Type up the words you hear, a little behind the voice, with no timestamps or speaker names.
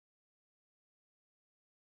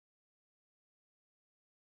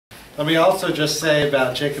Let me also just say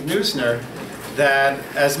about Jacob Neusner that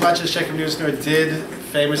as much as Jacob Neusner did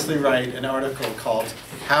famously write an article called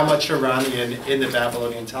 "How Much Iranian in the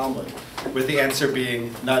Babylonian Talmud?" with the answer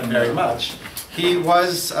being not very much, he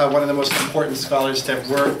was one of the most important scholars to have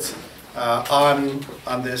worked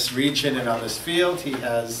on this region and on this field. He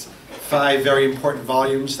has 5 very important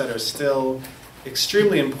volumes that are still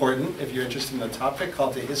extremely important if you're interested in the topic,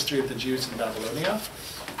 called The History of the Jews in Babylonia.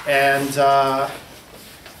 And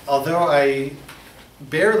although I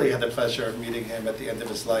barely had the pleasure of meeting him at the end of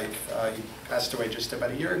his life, he passed away just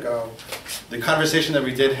about a year ago, the conversation that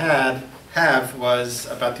we did have was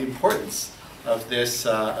about the importance of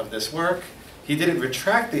this work. He didn't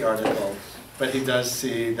retract the article, but he does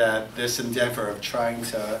see that this endeavor of trying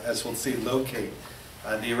to, as we'll see, locate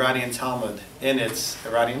the Iranian Talmud in its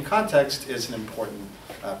Iranian context is an important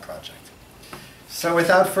project. So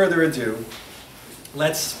without further ado,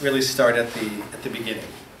 let's really start at the beginning.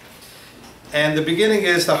 And the beginning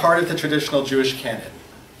is the heart of the traditional Jewish canon,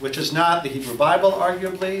 which is not the Hebrew Bible,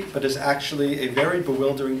 arguably, but is actually a very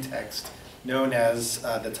bewildering text known as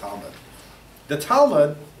the Talmud. The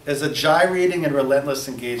Talmud is a gyrating and relentless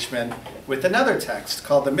engagement with another text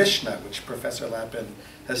called the Mishnah, which Professor Lappin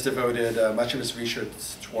has devoted much of his research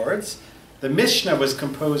towards. The Mishnah was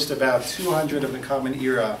composed about 200 of the Common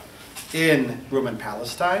Era in Roman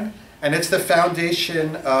Palestine, and it's the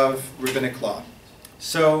foundation of rabbinic law.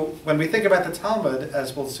 So when we think about the Talmud,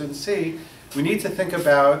 as we'll soon see, we need to think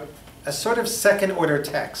about a sort of second-order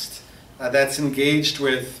text that's engaged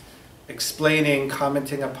with explaining,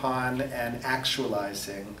 commenting upon, and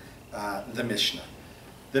actualizing the Mishnah.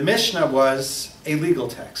 The Mishnah was a legal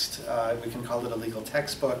text. We can call it a legal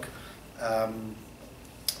textbook.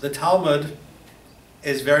 The Talmud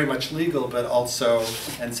is very much legal, but also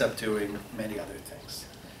ends up doing many other things.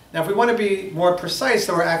 Now, if we want to be more precise,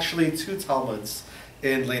 there were actually 2 Talmuds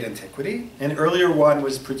in late antiquity. An earlier one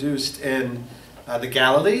was produced in the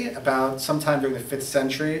Galilee about sometime during the 5th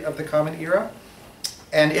century of the Common Era.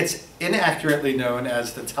 And it's inaccurately known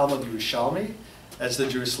as the Talmud Yerushalmi, as the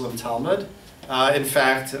Jerusalem Talmud. In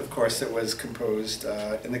fact, of course, it was composed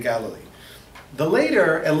in the Galilee. A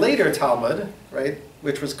later Talmud, right,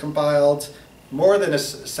 which was compiled more than a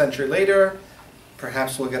century later,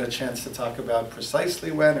 perhaps we'll get a chance to talk about precisely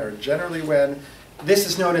when or generally when, this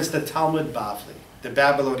is known as the Talmud Bavli, the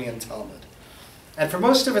Babylonian Talmud. And for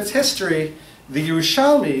most of its history, the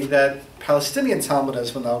Yerushalmi, that Palestinian Talmud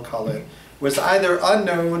as we'll now call it, was either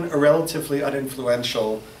unknown or relatively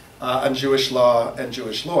uninfluential on Jewish law and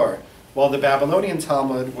Jewish lore, while the Babylonian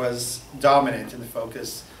Talmud was dominant in the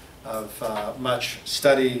focus of much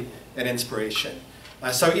study and inspiration.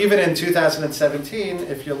 So even in 2017,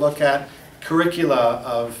 if you look at curricula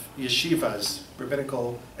of yeshivas,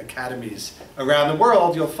 rabbinical academies around the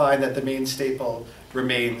world, you'll find that the main staple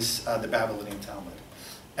remains the Babylonian Talmud.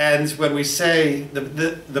 And when we say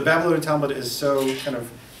the Babylonian Talmud is so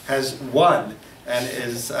has won and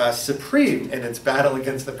is supreme in its battle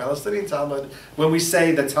against the Palestinian Talmud, when we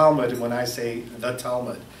say the Talmud, and when I say the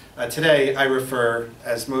Talmud, today I refer,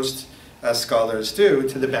 as most scholars do,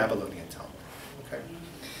 to the Babylonian Talmud. Okay.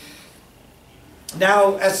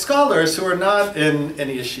 Now, as scholars who are not in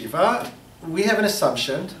any yeshiva, we have an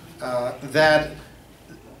assumption that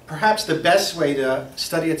perhaps the best way to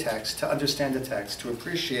study a text, to understand a text, to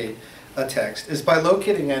appreciate a text, is by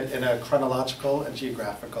locating it in a chronological and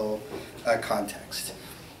geographical context.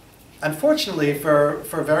 Unfortunately, for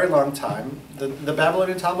a very long time, the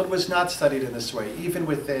Babylonian Talmud was not studied in this way, even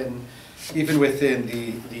within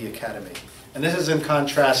the academy. And this is in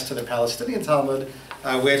contrast to the Palestinian Talmud,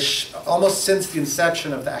 which almost since the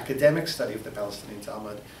inception of the academic study of the Palestinian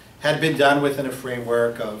Talmud had been done within a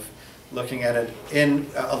framework of looking at it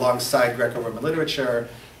alongside Greco-Roman literature,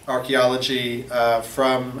 archaeology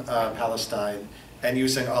from Palestine, and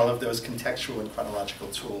using all of those contextual and chronological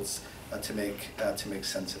tools to make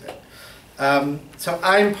sense of it. So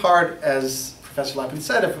I'm part, as Professor Lappin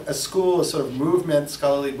said, of a school, a sort of movement,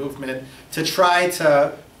 scholarly movement, to try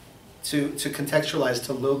to contextualize,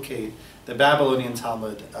 to locate the Babylonian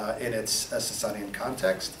Talmud in its Sasanian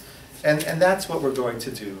context, and that's what we're going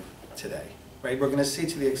to do today. Right? We're going to see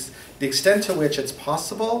to the extent to which it's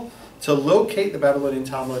possible to locate the Babylonian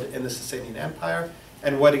Talmud in the Sasanian Empire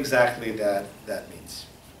and what exactly that means.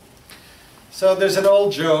 So there's an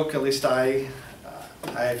old joke, at least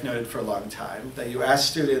I've noted for a long time, that you ask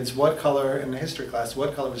students what color, in the history class,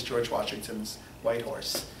 what color was George Washington's white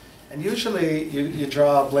horse? And usually you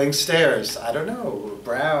draw blank stares. I don't know,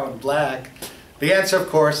 brown, black. The answer, of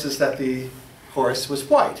course, is that the horse was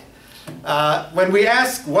white. When we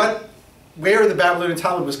ask where the Babylonian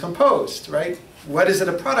Talmud was composed, right? What is it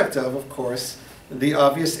a product of? Of course, the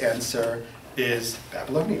obvious answer is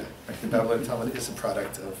Babylonia. Right? The Babylonian Talmud is a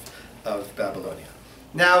product of Babylonia.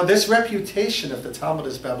 Now, this reputation of the Talmud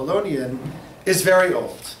as Babylonian is very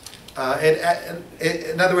old.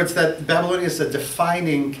 In other words, that Babylonia is a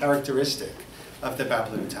defining characteristic of the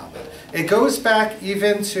Babylonian Talmud. It goes back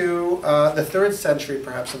even to the 3rd century,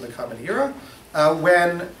 perhaps, of the Common Era,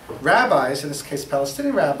 when rabbis, in this case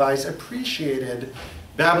Palestinian rabbis, appreciated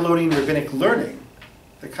Babylonian rabbinic learning,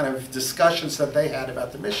 the kind of discussions that they had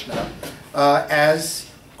about the Mishnah,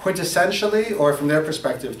 as quintessentially, or from their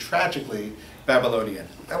perspective, tragically, Babylonian.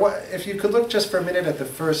 If you could look just for a minute at the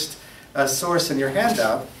first source in your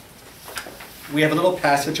handout, we have a little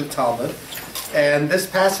passage of Talmud, and this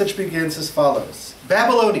passage begins as follows.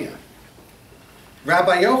 Babylonia.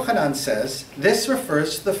 Rabbi Yochanan says, this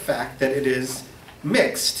refers to the fact that it is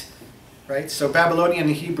mixed, right? So Babylonian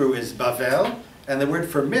in Hebrew is Bavel, and the word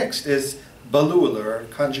for mixed is balul, or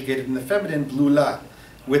conjugated in the feminine, blula,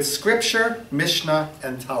 with scripture, Mishnah,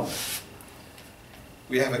 and Talmud.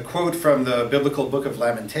 We have a quote from the biblical book of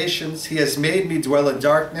Lamentations. He has made me dwell in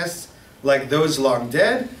darkness like those long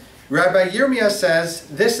dead. Rabbi Yirmiyah says,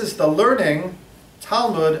 this is the learning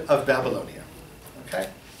Talmud of Babylonia. Okay?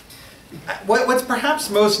 What's perhaps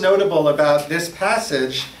most notable about this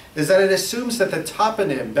passage is that it assumes that the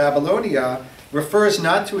toponym Babylonia refers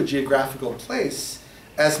not to a geographical place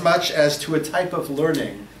as much as to a type of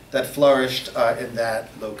learning that flourished in that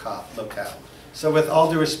locale. So with all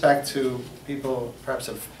due respect to people perhaps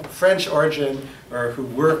of French origin or who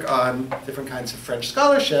work on different kinds of French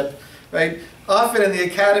scholarship, right? Often in the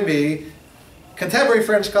academy, contemporary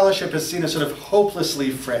French scholarship is seen as sort of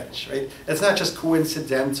hopelessly French, right? It's not just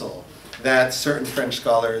coincidental that certain French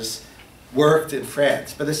scholars worked in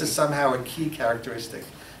France, but this is somehow a key characteristic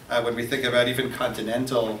when we think about even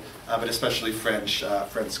continental, but especially French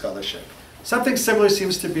scholarship. Something similar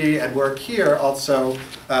seems to be at work here also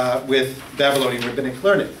with Babylonian rabbinic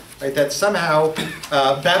learning, right? That somehow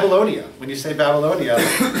Babylonia, when you say Babylonia,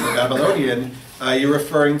 or Babylonian, you're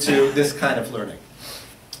referring to this kind of learning.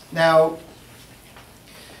 Now,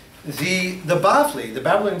 the Bavli, the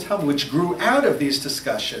Babylonian Talmud, which grew out of these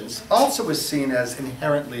discussions, also was seen as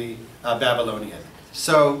inherently Babylonian.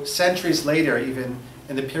 So centuries later, even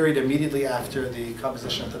in the period immediately after the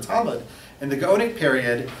composition of the Talmud, in the Gaonic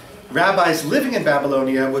period, rabbis living in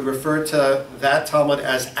Babylonia would refer to that Talmud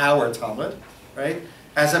as our Talmud, right?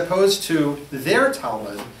 As opposed to their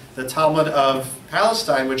Talmud, the Talmud of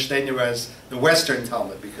Palestine, which they knew as the Western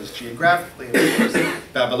Talmud, because geographically, of course,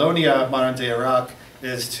 Babylonia, modern-day Iraq,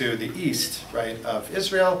 is to the east, right, of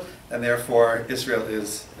Israel, and therefore Israel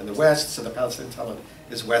is in the west, so the Palestinian Talmud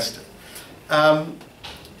is Western.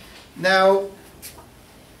 Now,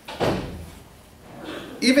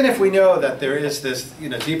 even if we know that there is this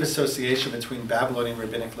deep association between Babylonian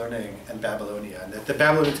rabbinic learning and Babylonia, and that the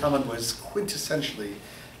Babylonian Talmud was quintessentially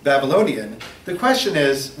Babylonian, the question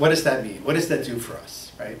is, what does that mean? What does that do for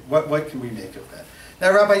us, right? What can we make of that?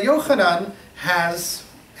 Now, Rabbi Yochanan has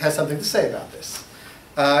something to say about this.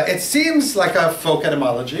 It seems like a folk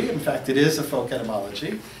etymology. In fact, it is a folk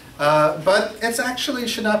etymology. But it actually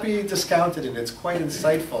should not be discounted, and it's quite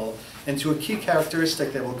insightful into a key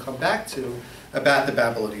characteristic that we'll come back to about the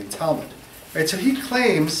Babylonian Talmud. Right, so he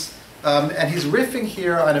claims, and he's riffing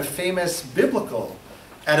here on a famous biblical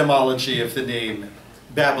etymology of the name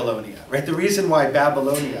Babylonia. Right, the reason why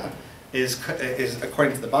Babylonia is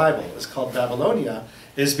according to the Bible, is called Babylonia,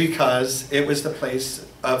 is because it was the place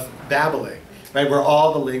of babbling, right, where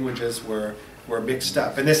all the languages were mixed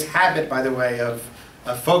up. And this habit, by the way, of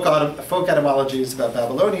folk etymologies about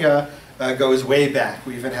Babylonia goes way back.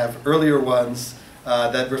 We even have earlier ones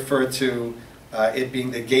that refer to it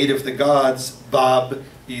being the gate of the gods, Bab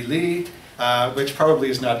Ili, which probably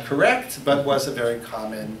is not correct, but was a very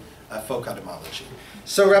common folk etymology.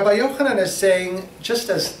 So Rabbi Yochanan is saying, just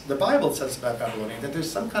as the Bible says about Babylonia, that there's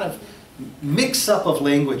some kind of mix-up of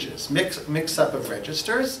languages, mix-up of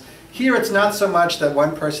registers. Here it's not so much that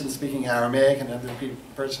one person is speaking Aramaic and another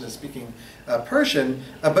person is speaking Persian,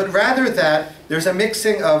 but rather that there's a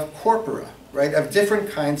mixing of corpora, right, of different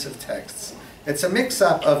kinds of texts. It's a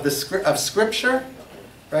mix-up of of scripture,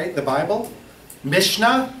 right, the Bible,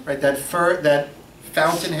 Mishnah, right, that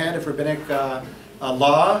fountainhead of rabbinic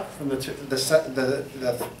law from the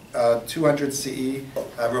 200 CE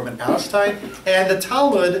Roman Palestine, and the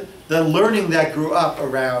Talmud, the learning that grew up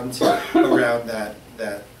around that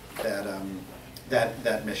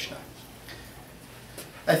Mishnah.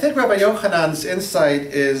 I think Rabbi Yochanan's insight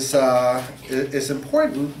is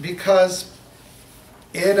important because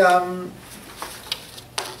it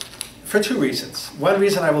for two reasons. One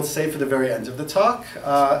reason I will save for the very end of the talk,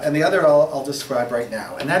 and the other I'll describe right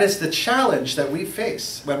now. And that is the challenge that we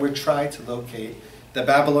face when we try to locate the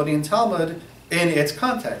Babylonian Talmud in its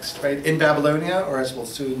context, right? In Babylonia, or as we'll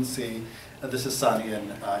soon see, the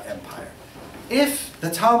Sasanian Empire. If the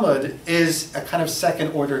Talmud is a kind of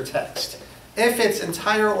second-order text, if its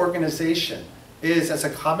entire organization is as a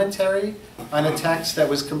commentary on a text that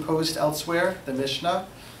was composed elsewhere, the Mishnah,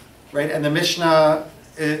 right? And the Mishnah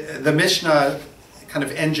kind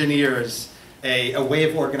of engineers a way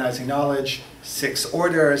of organizing knowledge, 6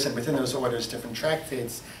 orders, and within those orders, different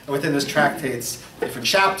tractates, and within those tractates, different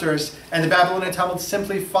chapters, and the Babylonian Talmud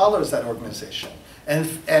simply follows that organization,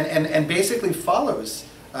 and basically follows,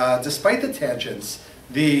 despite the tangents,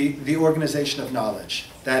 the organization of knowledge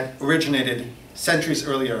that originated centuries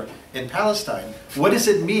earlier in Palestine. What does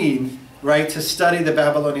it mean, right, to study the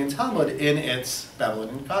Babylonian Talmud in its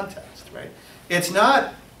Babylonian context, right? It's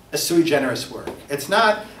not a sui generis work. It's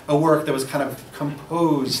not a work that was kind of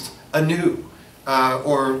composed anew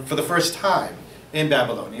or for the first time in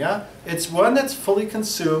Babylonia. It's one that's fully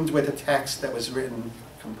consumed with a text that was written,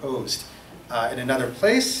 composed in another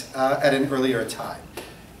place at an earlier time.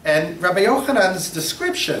 And Rabbi Yochanan's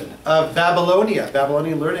description of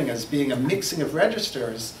Babylonian learning as being a mixing of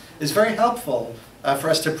registers is very helpful for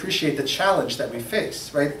us to appreciate the challenge that we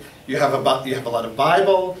face, right? You have a lot of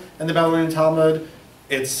Bible in the Babylonian Talmud.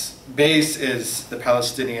 Its base is the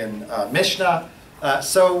Palestinian Mishnah.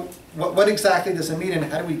 So what exactly does it mean, and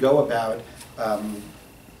how do we go about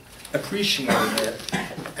appreciating it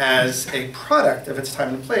as a product of its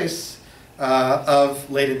time and place of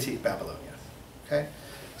late antique Babylonia? Okay?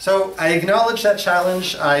 So I acknowledge that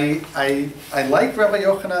challenge. I like Rabbi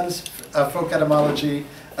Yochanan's folk etymology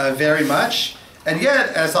very much. And yet,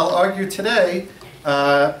 as I'll argue today,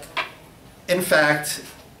 in fact,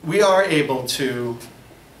 we are able to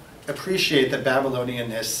appreciate the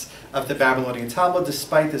Babylonianness of the Babylonian Talmud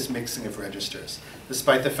despite this mixing of registers,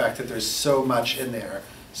 despite the fact that there's so much in there,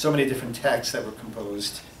 so many different texts that were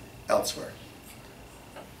composed elsewhere.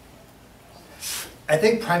 I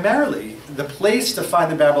think primarily the place to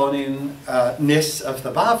find the Babylonian-ness of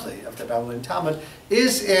the Bavli, of the Babylonian Talmud,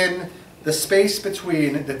 is in the space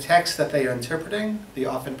between the text that they are interpreting, the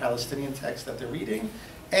often Palestinian text that they're reading,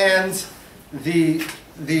 and the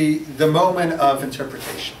moment of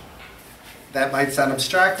interpretation. That might sound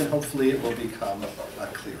abstract, and hopefully it will become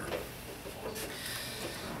clearer.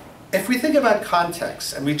 If we think about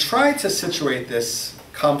context, and we try to situate this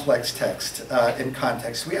complex text in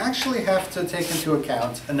context, we actually have to take into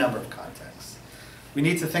account a number of contexts. We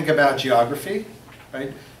need to think about geography,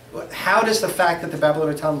 right? How does the fact that the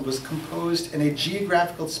Babylonian Talmud was composed in a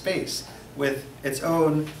geographical space with its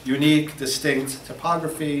own unique, distinct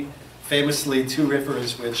topography, famously 2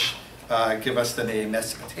 rivers which give us the name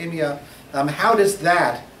Mesopotamia, how does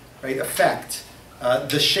that, right, affect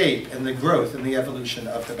the shape and the growth and the evolution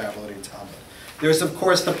of the Babylonian Talmud? There's, of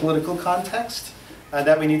course, the political context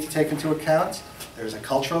that we need to take into account. There's a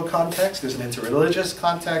cultural context, there's an interreligious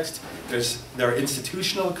context, there are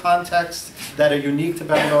institutional contexts that are unique to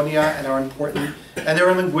Babylonia and are important, and there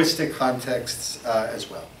are linguistic contexts as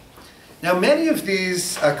well. Now, many of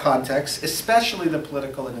these contexts, especially the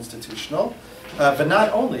political and institutional, but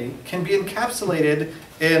not only, can be encapsulated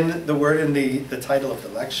in the word in the title of the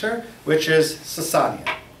lecture, which is Sasanian.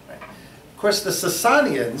 Right? Of course, the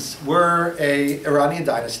Sasanians were an Iranian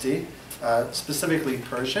dynasty, specifically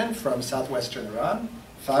Persian from southwestern Iran,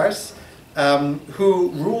 Fars, who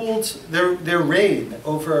ruled, their reign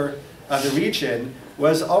over the region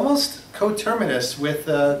was almost coterminous with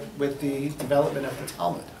the development of the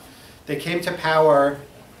Talmud. They came to power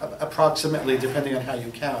approximately, depending on how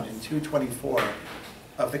you count, in 224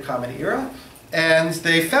 of the Common Era, and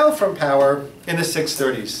they fell from power in the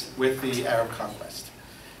 630s with the Arab conquest.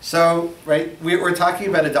 So, right, we're talking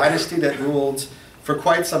about a dynasty that ruled for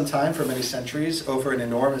quite some time, for many centuries, over an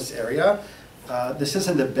enormous area. This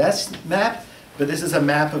isn't the best map, but this is a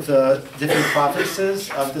map of the different provinces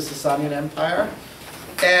of the Sasanian Empire.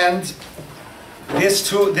 And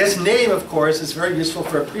this name, of course, is very useful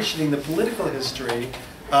for appreciating the political history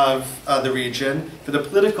of the region, for the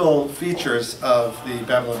political features of the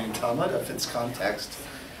Babylonian Talmud, of its context.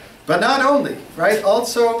 But not only, right?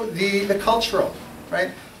 Also the cultural,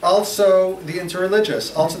 right? Also the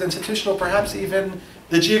interreligious, also the institutional, perhaps even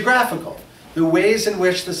the geographical. The ways in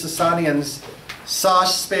which the Sasanians saw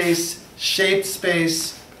space, shaped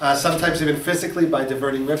space, sometimes even physically by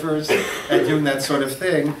diverting rivers and doing that sort of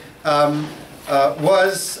thing,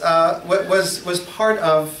 was part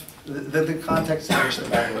of the context in which the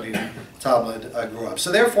Babylonian Talmud grew up.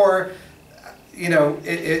 So therefore,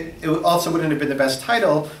 it also wouldn't have been the best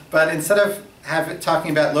title, but instead of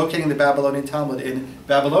talking about locating the Babylonian Talmud in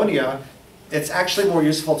Babylonia, it's actually more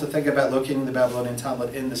useful to think about locating the Babylonian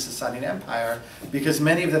Talmud in the Sasanian Empire, because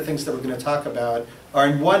many of the things that we're going to talk about are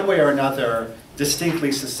in one way or another distinctly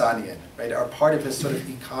Sasanian, right? Are part of this sort of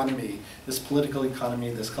economy, this political economy,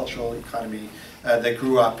 this cultural economy that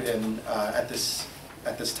grew up in at this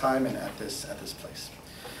time and at this place.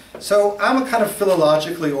 So I'm a kind of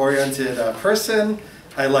philologically oriented person.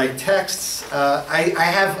 I like texts. I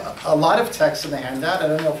have a lot of texts in the handout. I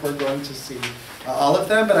don't know if we're going to see all of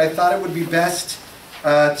them, but I thought it would be best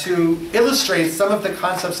to illustrate some of the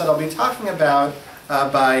concepts that I'll be talking about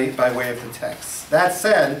by way of the texts. That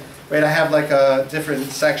said, right, I have like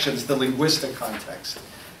different sections, the linguistic context.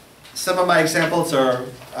 Some of my examples are,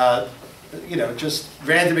 just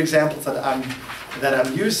random examples that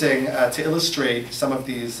I'm using to illustrate some of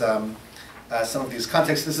these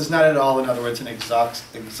contexts. This is not at all, in other words, an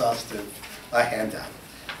exhaustive handout.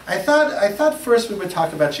 I thought first we would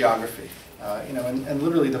talk about geography, and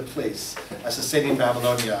literally the place, Sasanian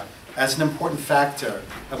Babylonia, as an important factor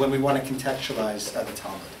when we want to contextualize the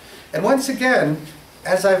Talmud. And once again,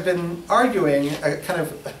 as I've been arguing,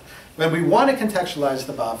 when we want to contextualize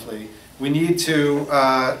the Bavli, we need to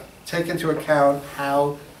take into account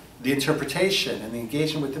how the interpretation and the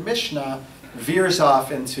engagement with the Mishnah veers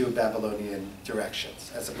off into Babylonian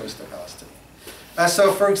directions, as opposed to Palestinian.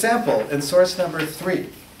 So for example, in source number 3,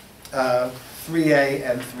 3a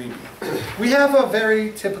and 3b, we have a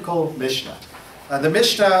very typical Mishnah. The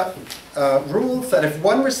Mishnah rules that if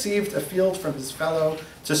one received a field from his fellow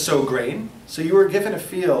to sow grain, so you were given a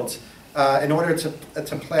field in order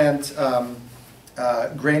to plant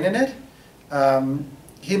grain in it,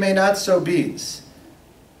 he may not sow beans.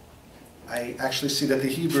 I actually see that the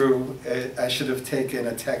Hebrew, I should have taken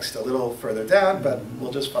a text a little further down, but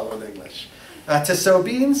we'll just follow the English. To sow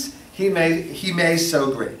beans, he may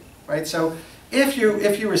sow grain, right? So if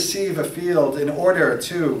you receive a field in order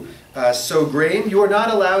to sow grain, you are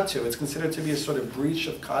not allowed to. It's considered to be a sort of breach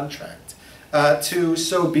of contract to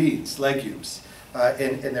sow beans, legumes,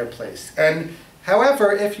 in their place. And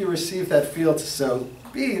however, if you receive that field to sow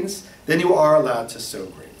beans, then you are allowed to sow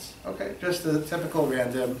grains. Okay, just the typical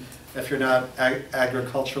random, if you're not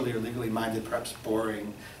agriculturally or legally minded, perhaps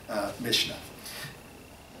boring Mishnah.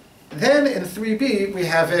 Then in 3b, we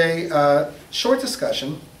have a short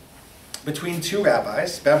discussion between two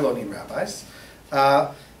rabbis, Babylonian rabbis.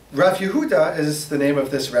 Rav Yehuda is the name of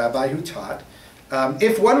this rabbi who taught,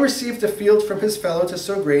 if one received a field from his fellow to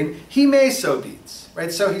sow grain, he may sow beans.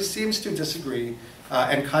 Right? So he seems to disagree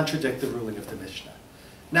and contradict the ruling of the Mishnah.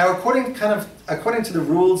 Now, according to the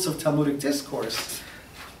rules of Talmudic discourse,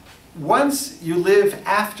 once you live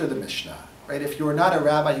after the Mishnah, right? If you are not a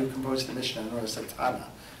rabbi who composed the Mishnah nor a Satana,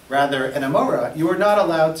 rather an Amora, you are not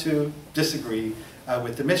allowed to disagree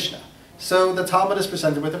with the Mishnah. So the Talmud is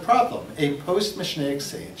presented with a problem. A post-Mishnaic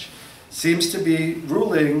sage seems to be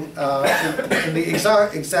ruling in the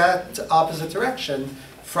exact opposite direction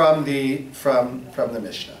from the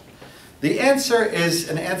Mishnah. The answer is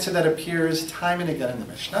an answer that appears time and again in the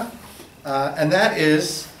Mishnah, and that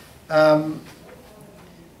is,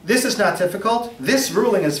 this is not difficult. This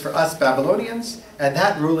ruling is for us Babylonians, and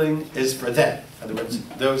that ruling is for them, in other words,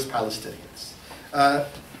 those Palestinians.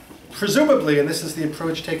 Presumably, and this is the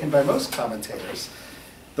approach taken by most commentators,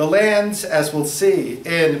 the land, as we'll see,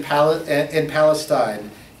 in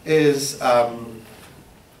Palestine is not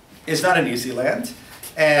an easy land,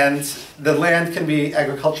 and the land can be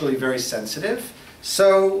agriculturally very sensitive,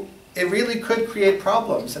 so it really could create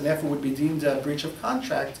problems, and therefore would be deemed a breach of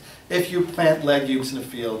contract if you plant legumes in a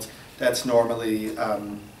field that's normally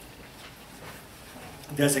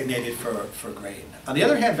designated for grain. On the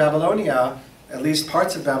other hand, Babylonia, at least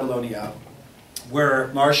parts of Babylonia, were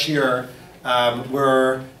marshier,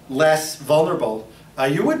 were less vulnerable.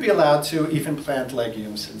 You would be allowed to even plant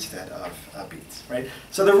legumes instead of beans, right?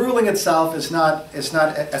 So the ruling itself is not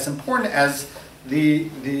as important as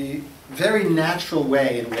the very natural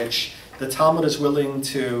way in which the Talmud is willing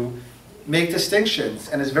to make distinctions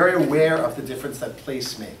and is very aware of the difference that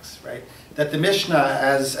place makes, right? That the Mishnah,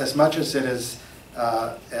 as much as it is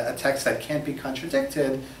a text that can't be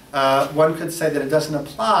contradicted, one could say that it doesn't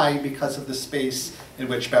apply because of the space in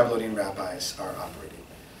which Babylonian rabbis are operating.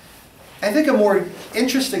 I think a more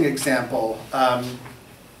interesting example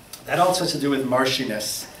that also has to do with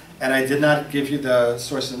marshiness, and I did not give you the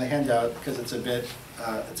sources in the handout because it's a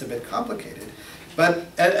bit complicated. But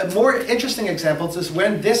a more interesting example is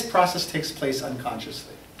when this process takes place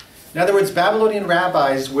unconsciously. In other words, Babylonian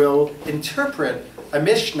rabbis will interpret a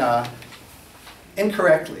Mishnah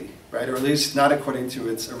incorrectly right? Or at least not according to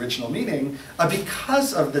its original meaning,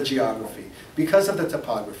 because of the geography, because of the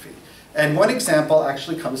topography. And one example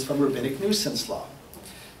actually comes from rabbinic nuisance law.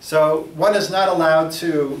 So one is not allowed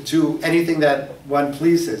to do anything that one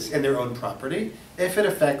pleases in their own property if it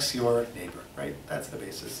affects your neighbor, right? That's the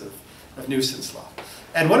basis of nuisance law.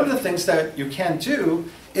 And one of the things that you can't do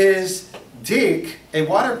is dig a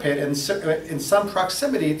water pit in some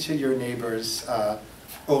proximity to your neighbor's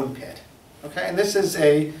own pit. Okay, and this is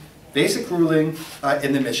a basic ruling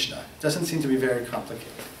in the Mishnah. It doesn't seem to be very complicated.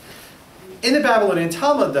 In the Babylonian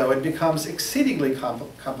Talmud, though, it becomes exceedingly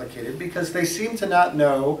complicated because they seem to not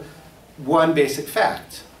know one basic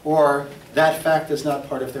fact, or that fact is not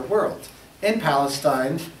part of their world. In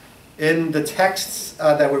Palestine, in the texts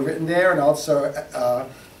that were written there, and also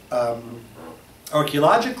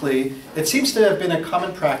archaeologically, it seems to have been a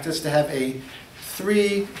common practice to have a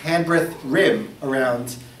 3-handbreadth rim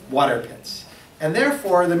around water pits. And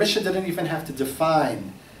therefore, the Mishnah didn't even have to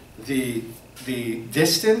define the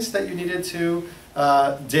distance that you needed to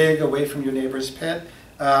dig away from your neighbor's pit,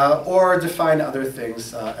 or define other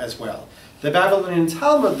things as well. The Babylonian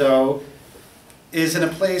Talmud, though, is in a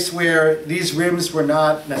place where these rims were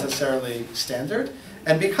not necessarily standard,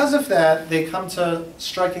 and because of that, they come to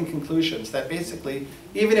striking conclusions that basically,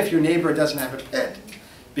 even if your neighbor doesn't have a pit,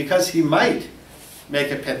 because he might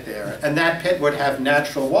make a pit there, and that pit would have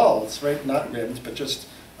natural walls, right, not rimmed, but just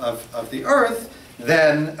of the earth,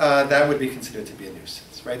 then that would be considered to be a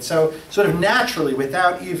nuisance, right? So sort of naturally,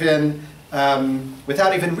 without even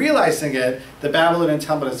realizing it, the Babylonian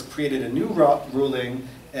Talmud has created a new ruling,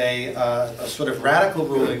 a sort of radical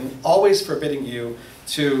ruling, always forbidding you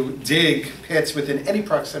to dig pits within any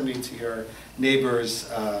proximity to your neighbor's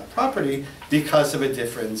property because of a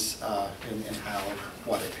difference in how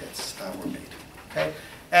water pits were made. Okay?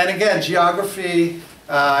 And again, geography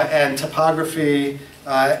and topography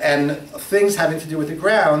and things having to do with the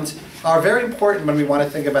ground are very important when we want to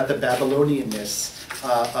think about the Babylonianness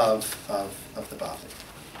of the Babel.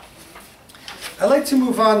 I'd like to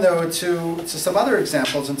move on, though, to some other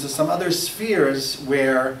examples and to some other spheres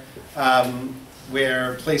where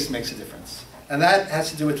place makes a difference. And that has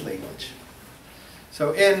to do with language.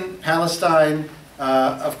 So in Palestine,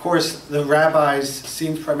 of course, the rabbis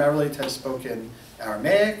seemed primarily to have spoken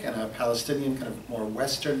Aramaic and a Palestinian kind of more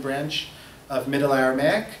Western branch of Middle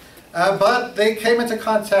Aramaic. But they came into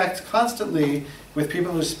contact constantly with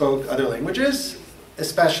people who spoke other languages,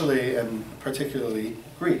 especially and particularly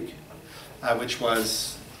Greek, which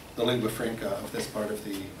was the lingua franca of this part of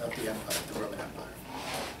the empire, the Roman Empire.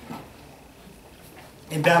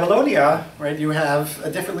 In Babylonia, right, you have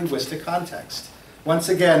a different linguistic context. Once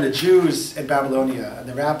again, the Jews in Babylonia and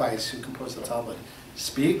the rabbis who compose the Talmud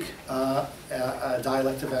speak a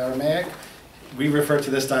dialect of Aramaic. We refer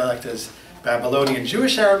to this dialect as Babylonian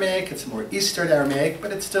Jewish Aramaic. It's more Eastern Aramaic,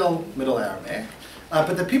 but it's still Middle Aramaic.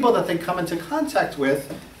 But the people that they come into contact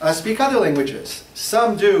with speak other languages.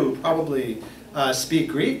 Some do probably speak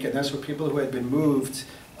Greek, and those were people who had been moved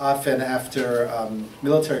often after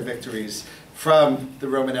military victories from the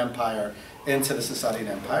Roman Empire into the Sasanian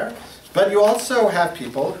Empire. But you also have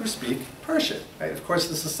people who speak Persian. Right? Of course,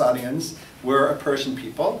 the Sasanians were a Persian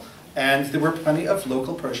people, and there were plenty of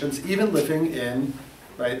local Persians even living in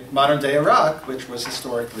modern-day Iraq, which was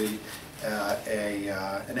historically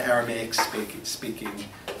an Aramaic-speaking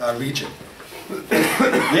region.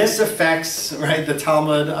 This affects the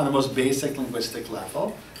Talmud on the most basic linguistic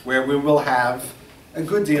level, where we will have a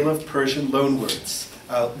good deal of Persian loanwords,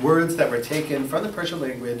 words that were taken from the Persian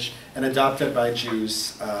language and adopted by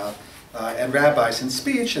Jews and rabbis in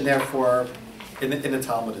speech, and therefore in the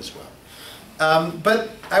Talmud as well.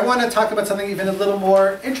 But I want to talk about something even a little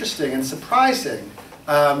more interesting and surprising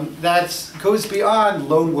that goes beyond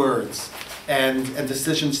loanwords and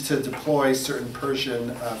decisions to deploy certain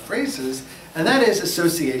Persian phrases, and that is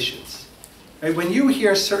associations. Right? When you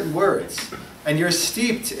hear certain words, and you're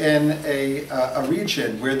steeped in a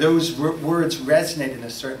region where those words resonate in a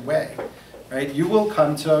certain way, right, you will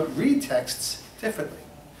come to read texts differently.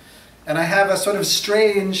 And I have a sort of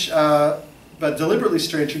strange, but deliberately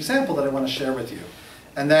strange example that I want to share with you.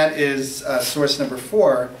 And that is source number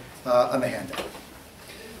 4 on the handout.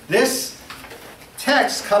 This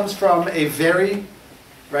text comes from a very,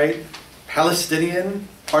 Palestinian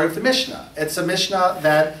part of the Mishnah. It's a Mishnah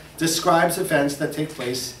that describes events that take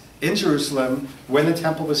place in Jerusalem when the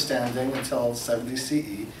temple was standing until 70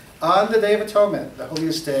 CE on the Day of Atonement, the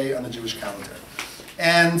holiest day on the Jewish calendar.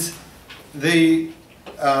 And the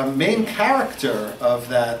main character of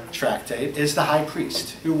that tractate is the high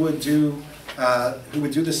priest who would do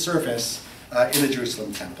the service in the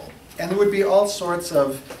Jerusalem temple. And there would be all sorts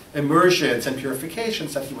of immersions and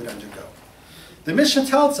purifications that he would undergo. The Mishnah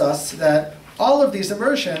tells us that all of these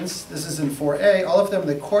immersions, this is in 4a, all of them in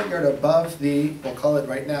the courtyard above the, we'll call it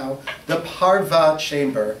right now, the Parva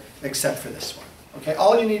chamber, except for this one. Okay,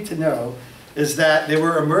 all you need to know is that there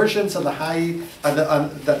were immersions on the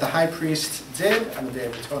that the high priest did on the Day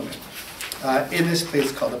of Atonement in this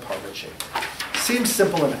place called the Parva chamber. Seems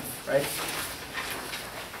simple enough, right?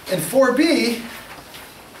 In 4b,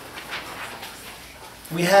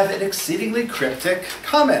 we have an exceedingly cryptic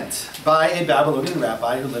comment by a Babylonian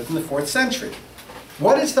rabbi who lived in the 4th century.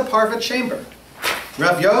 What is the Parva chamber?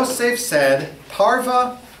 Rav Yosef said,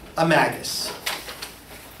 Parva Amagus.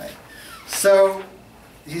 Right. So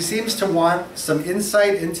he seems to want some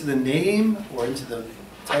insight into the name or into the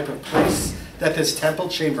type of place that this temple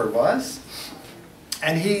chamber was.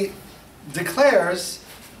 And he declares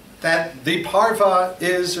that the Parva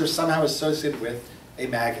is or somehow associated with a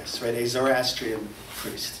magus, right, a Zoroastrian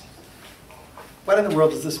priest. What in the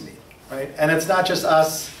world does this mean, right? And it's not just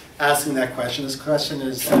us asking that question. This question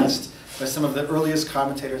is asked by some of the earliest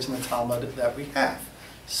commentators in the Talmud that we have.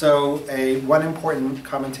 So one important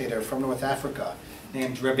commentator from North Africa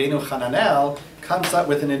named Rabbeinu Hananel comes up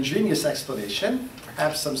with an ingenious explanation,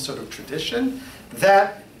 perhaps some sort of tradition,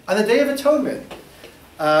 that on the Day of Atonement,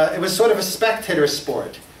 it was sort of a spectator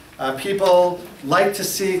sport. People like to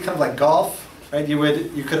see, kind of like golf, right?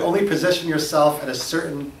 You could only position yourself at a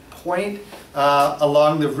certain point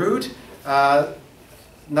along the route,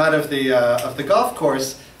 not of the golf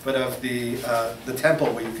course, but of the temple,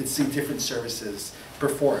 where you could see different services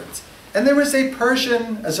performed. And there was a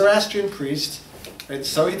Zoroastrian priest, right,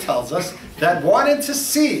 so he tells us, that wanted to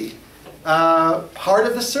see part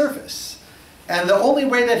of the service. And the only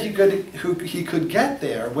way that he could get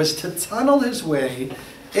there was to tunnel his way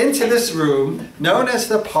into this room, known as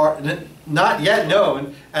not yet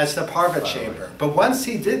known as the Parva chamber. But once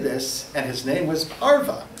he did this, and his name was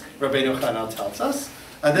Parva, Rabbeinu Hananel tells us,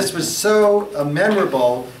 this was so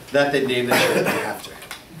memorable that they named the chamber after him.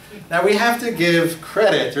 Now we have to give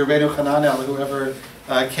credit to Rabbeinu Hananel, whoever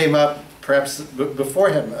came up, perhaps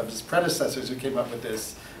before him, of his predecessors who came up with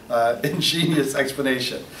this ingenious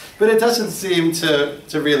explanation. But it doesn't seem to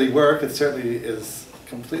really work. It certainly is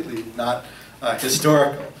completely not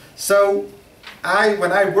historical. So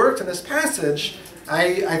when I worked in this passage,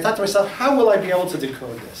 I thought to myself, how will I be able to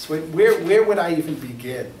decode this? Where would I even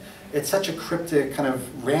begin? It's such a cryptic, kind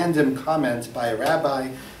of random comment by a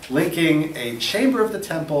rabbi linking a chamber of the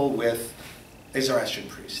temple with a Zoroastrian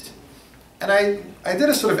priest. And I did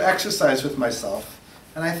a sort of exercise with myself,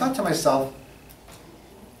 and I thought to myself,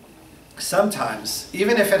 sometimes,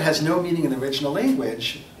 even if it has no meaning in the original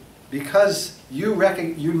language, because you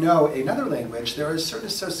know another language, there are certain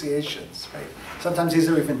associations, right? Sometimes these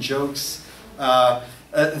are even jokes that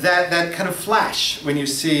kind of flash when you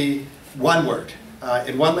see one word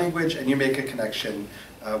in one language and you make a connection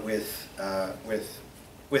with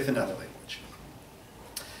another language.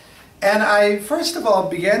 And I, first of all,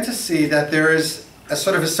 began to see that there is a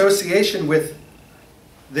sort of association with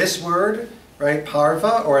this word, right,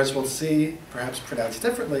 Parva, or as we'll see, perhaps pronounced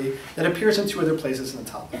differently, that appears in 2 other places in the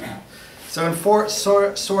Talmud. So in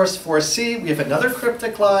source 4c, we have another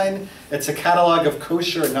cryptic line. It's a catalog of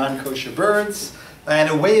kosher and non-kosher birds. And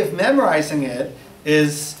a way of memorizing it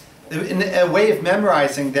is, a way of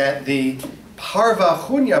memorizing that the Parva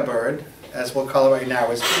chunya bird, as we'll call it right now,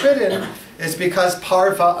 is forbidden, is because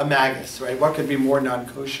Parva amagus, right? What could be more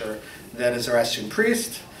non-kosher than a Zoroastrian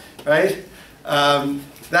priest, right?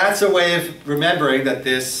 That's a way of remembering that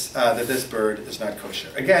this bird is not kosher.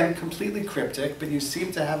 Again, completely cryptic, but you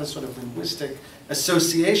seem to have a sort of linguistic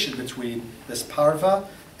association between this Parva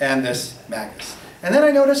and this magus. And then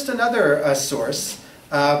I noticed another source,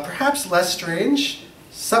 perhaps less strange,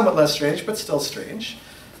 somewhat less strange, but still strange.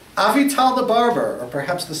 Avital the barber, or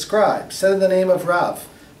perhaps the scribe, said in the name of Rav,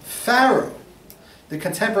 Pharaoh, the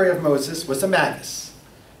contemporary of Moses, was a magus.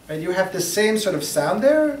 Right? You have the same sort of sound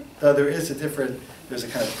there, though there's a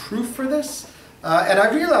kind of proof for this. And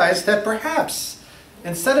I realized that perhaps,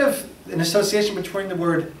 instead of an association between the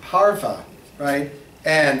word parva, right,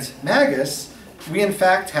 and magus, we in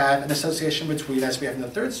fact have an association between, as we have in the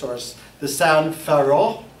third source, the sound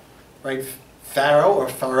pharaoh, right, pharaoh or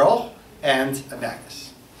pharaoh, and a magus.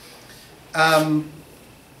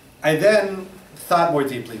 I then thought more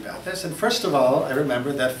deeply about this, and first of all, I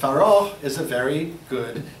remembered that pharaoh is a very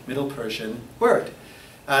good Middle Persian word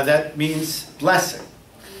that means blessing.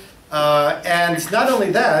 And not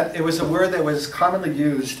only that, it was a word that was commonly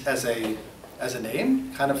used as a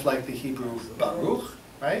name, kind of like the Hebrew Baruch,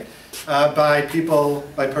 right? By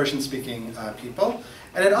Persian-speaking people.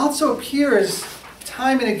 And it also appears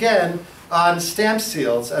time and again on stamp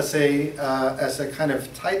seals as a kind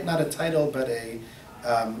of, not a title, but a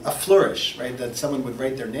flourish, right? That someone would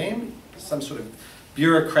write their name, some sort of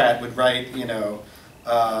bureaucrat would write, you know,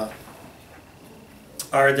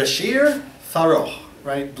 Ardashir Faroch,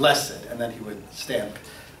 right? Blessed, and then he would stamp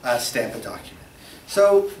a document.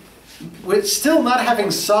 So, with still not having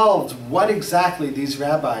solved what exactly these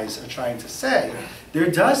rabbis are trying to say, there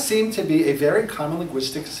does seem to be a very common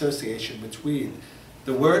linguistic association between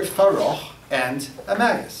the word Faroch and a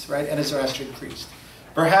magus, right, and a Zoroastrian priest.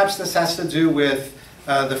 Perhaps this has to do with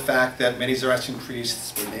the fact that many Zoroastrian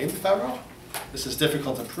priests were named Faroch. This is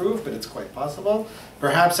difficult to prove, but it's quite possible.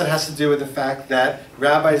 Perhaps it has to do with the fact that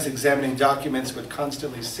rabbis examining documents would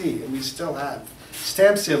constantly see, and we still have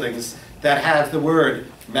stamp sealings that have the word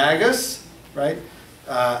magus, right,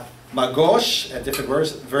 magosh, and different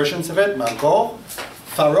versions of it, mago,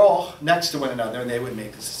 Faroch, next to one another, and they would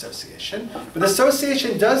make this association. But the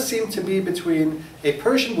association does seem to be between a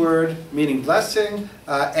Persian word meaning blessing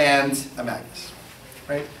and a magus,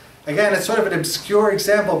 right? Again, it's sort of an obscure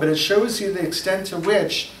example, but it shows you the extent to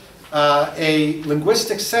which a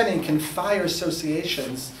linguistic setting can fire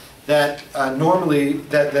associations that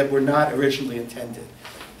that were not originally intended.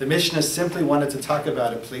 The Mishnah simply wanted to talk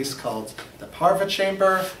about a place called the Parva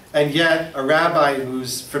Chamber, and yet a rabbi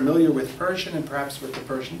who's familiar with Persian and perhaps with the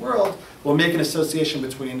Persian world will make an association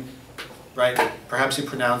between, right, perhaps he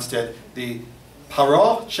pronounced it, the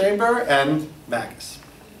Paro Chamber and Magus.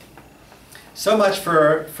 So much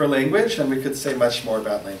for language, and we could say much more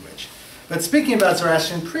about language. But speaking about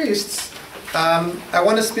Zoroastrian priests, I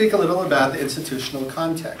want to speak a little about the institutional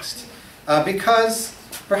context, because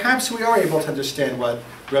perhaps we are able to understand what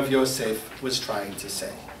Rav Yosef was trying to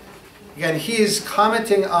say. Again, he's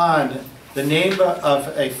commenting on the name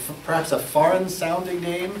of perhaps a foreign-sounding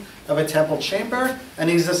name of a temple chamber, and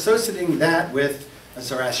he's associating that with a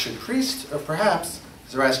Zoroastrian priest, or perhaps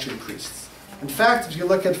Zoroastrian priests. In fact, if you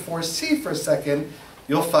look at 4c for a second,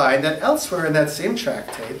 you'll find that elsewhere in that same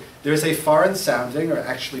tractate, there's a foreign-sounding, or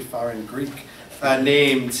actually foreign Greek,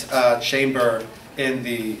 named chamber in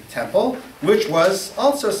the temple, which was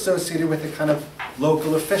also associated with a kind of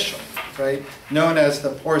local official, right, known as the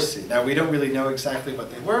porsi. Now, we don't really know exactly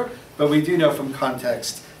what they were, but we do know from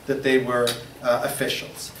context that they were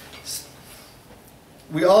officials.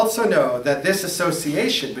 We also know that this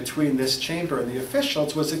association between this chamber and the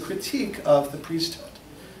officials was a critique of the priesthood.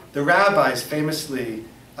 The rabbis famously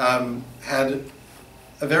had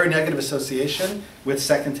a very negative association with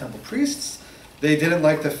Second Temple priests. They didn't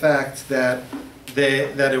like the fact that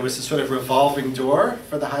it was a sort of revolving door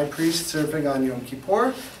for the high priest serving on Yom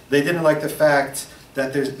Kippur. They didn't like the fact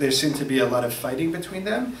that there seemed to be a lot of fighting between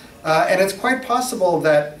them. And it's quite possible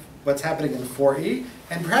that what's happening in 4e,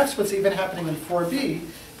 and perhaps what's even happening in 4b,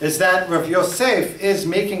 is that Rav Yosef is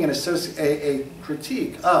making a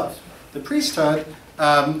critique of the priesthood,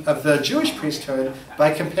 of the Jewish priesthood,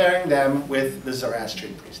 by comparing them with the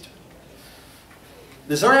Zoroastrian priesthood.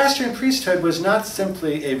 The Zoroastrian priesthood was not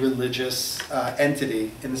simply a religious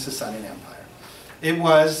entity in the Sasanian Empire. It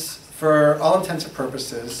was, for all intents and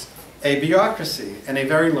purposes, a bureaucracy, and a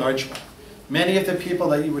very large one. Many of the people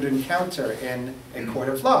that you would encounter in a court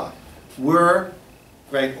of law were,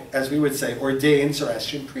 right, as we would say, ordained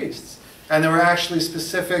Zoroastrian priests. And there were actually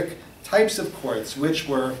specific types of courts which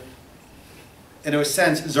were, in a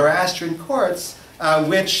sense, Zoroastrian courts,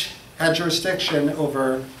 which had jurisdiction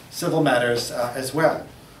over civil matters as well.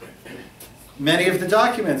 Many of the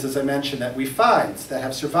documents, as I mentioned, that we find that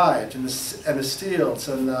have survived, and the steels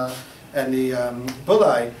and the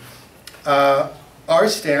bullae, are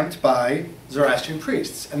stamped by Zoroastrian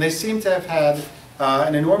priests, and they seem to have had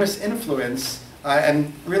an enormous influence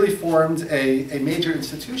and really formed a major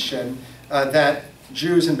institution that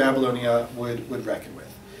Jews in Babylonia would reckon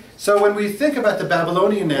with. So when we think about the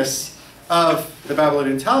Babylonianness of the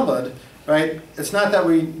Babylonian Talmud, right, it's not that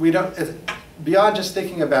we don't, beyond just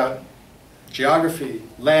thinking about geography,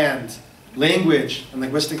 land, language, and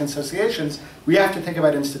linguistic associations, we have to think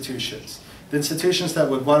about institutions. The institutions that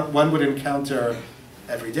one would encounter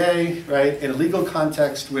every day, right, in a legal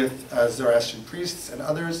context with Zoroastrian priests and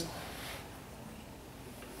others.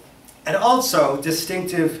 And also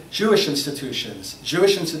distinctive Jewish institutions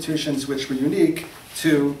which were unique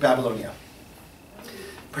to Babylonia.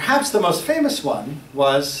 Perhaps the most famous one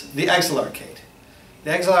was the Exilarchate.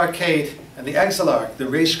 The Exilarchate and the Exilarch, the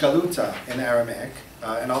Reish Galuta in Aramaic,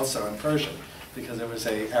 and also in Persian, because it was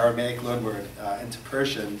an Aramaic loanword into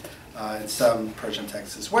Persian in some Persian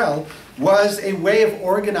texts as well, was a way of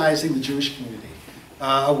organizing the Jewish community,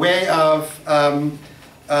 a way of having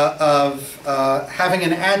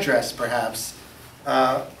an address, perhaps,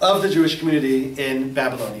 of the Jewish community in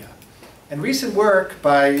Babylonia. And recent work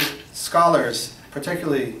by scholars,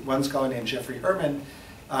 particularly one scholar named Jeffrey Herman,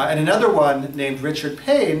 and another one named Richard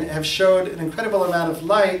Payne, have showed an incredible amount of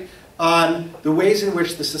light on the ways in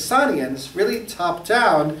which the Sasanians, really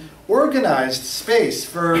top-down, organized space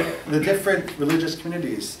for the different religious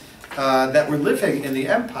communities that were living in the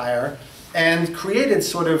empire, and created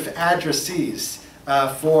sort of addressees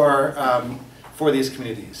for these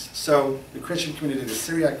communities. So the Christian community, the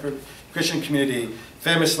Syriac Christian community,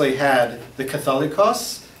 famously had the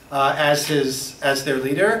Catholicos as their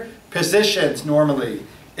leader, positioned normally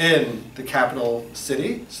in the capital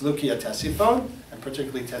city, Seleucia Ctesiphon, and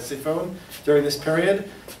particularly Ctesiphon during this period.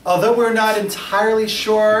 Although we're not entirely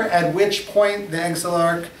sure at which point the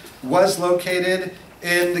exilarch was located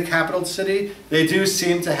in the capital city, they do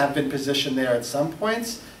seem to have been positioned there at some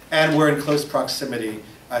points, and were in close proximity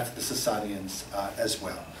to the Sasanians as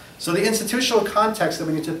well. So the institutional context that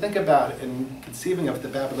we need to think about in conceiving of the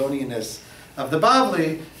Babylonianness of the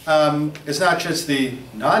Bavli is not just the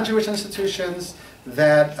non-Jewish institutions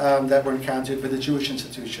that were encountered, but the Jewish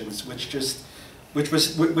institutions, which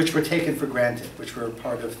were taken for granted, which were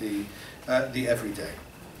part of the everyday.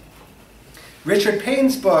 Richard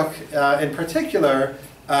Payne's book, in particular,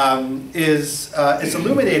 is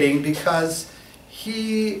illuminating because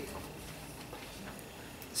he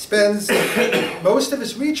spends most of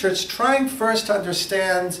his research trying first to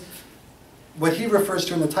understand what he refers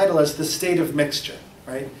to in the title as the state of mixture,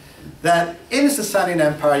 right? That in the Sasanian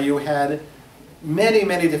Empire you had many,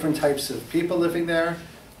 many different types of people living there,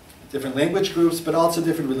 different language groups, but also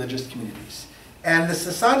different religious communities. And the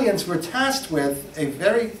Sasanians were tasked with a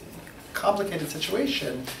very complicated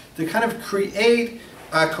situation to kind of create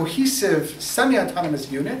cohesive,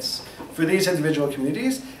 semi-autonomous units for these individual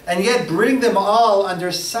communities, and yet bring them all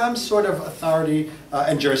under some sort of authority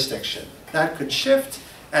and jurisdiction. That could shift.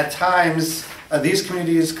 At times, these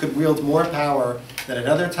communities could wield more power than at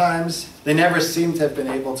other times. They never seem to have been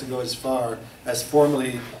able to go as far as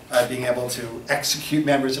formally being able to execute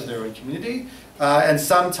members of their own community. And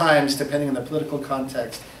sometimes, depending on the political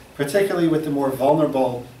context, particularly with the more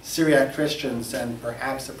vulnerable Syriac Christians and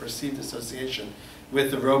perhaps a perceived association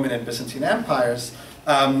with the Roman and Byzantine empires,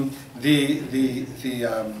 the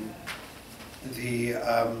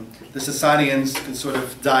Sasanians could sort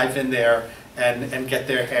of dive in there and get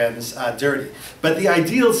their hands dirty. But the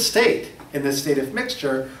ideal state in this state of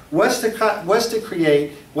mixture was to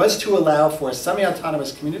allow for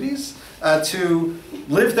semi-autonomous communities to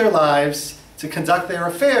live their lives, to conduct their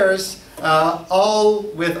affairs, all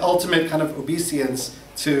with ultimate kind of obeisance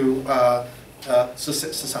to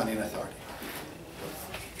Sasanian authority.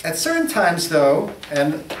 At certain times, though,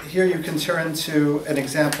 and here you can turn to an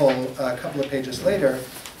example a couple of pages later,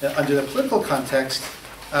 under the political context,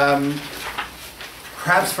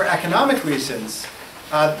 perhaps for economic reasons,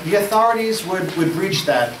 the authorities would breach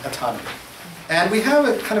that autonomy. And we have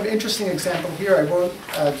a kind of interesting example here. I won't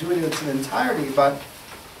do it in its entirety, but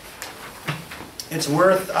it's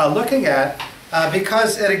worth looking at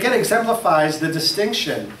because it again exemplifies the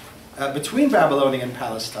distinction between Babylonian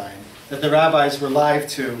Palestine that the rabbis were live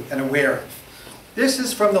to and aware of. This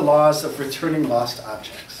is from the laws of returning lost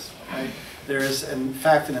objects. Right? There is, in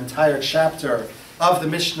fact, an entire chapter of the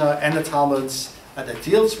Mishnah and the Talmuds that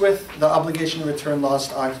deals with the obligation to return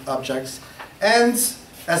lost objects. And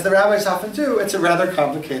as the rabbis often do, it's a rather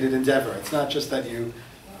complicated endeavor. It's not just that you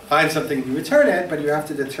find something and you return it, but you have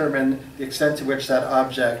to determine the extent to which that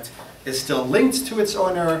object is still linked to its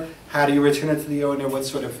owner. How do you return it to the owner? What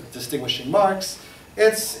sort of distinguishing marks?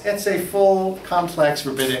 It's a full, complex,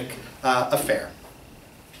 rabbinic affair.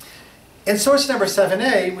 In source number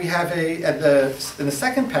 7a, we have in the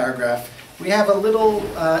second paragraph, we have a little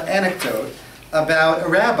anecdote about a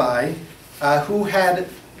rabbi who had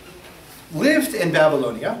lived in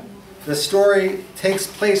Babylonia. The story takes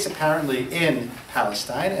place apparently in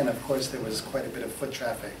Palestine, and of course there was quite a bit of foot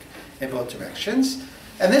traffic in both directions.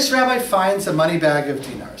 And this rabbi finds a money bag of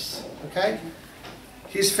dinars. Okay?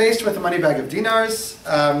 He's faced with a money bag of dinars.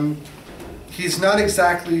 He's not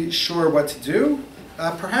exactly sure what to do.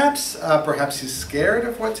 Perhaps he's scared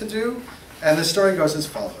of what to do. And the story goes as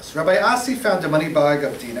follows. Rabbi Asi found a money bag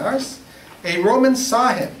of dinars. A Roman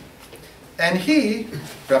saw him. And he,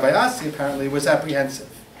 Rabbi Asi apparently, was apprehensive.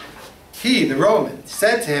 He, the Roman,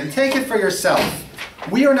 said to him, "Take it for yourself.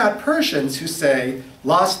 We are not Persians who say,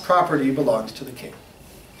 lost property belongs to the king."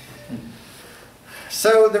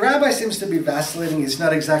 So the rabbi seems to be vacillating. He's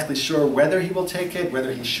not exactly sure whether he will take it,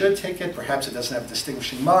 whether he should take it. Perhaps it doesn't have a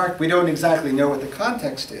distinguishing mark. We don't exactly know what the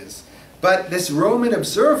context is. But this Roman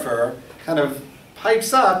observer kind of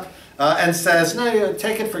pipes up and says, "No,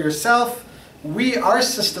 take it for yourself. our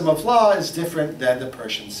system of law is different than the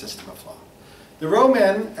Persian system of law. The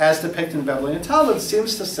Roman, as depicted in Babylonian Talmud,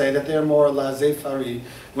 seems to say that they're more laissez-faire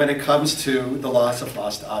when it comes to the loss of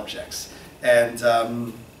lost objects. And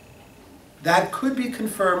that could be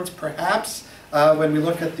confirmed, perhaps, when we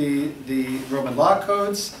look at the Roman law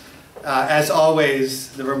codes. As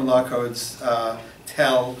always, the Roman law codes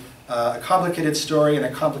tell a complicated story and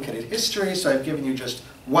a complicated history, so I've given you just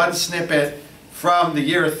one snippet from the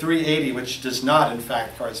year 380, which does not, in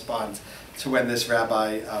fact, correspond to when this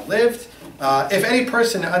rabbi lived. If any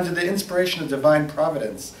person under the inspiration of divine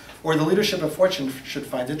providence or the leadership of fortune should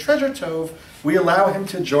find a treasure trove, we allow him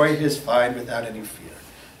to enjoy his find without any fear.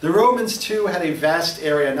 The Romans, too, had a vast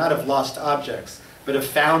area, not of lost objects, but of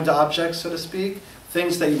found objects, so to speak,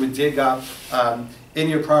 things that you would dig up in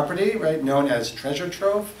your property, right, known as treasure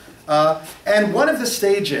trove. And one of the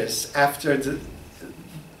stages after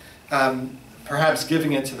perhaps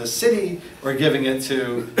giving it to the city or giving it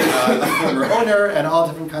to a former owner and all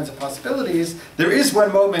different kinds of possibilities, there is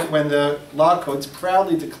one moment when the law codes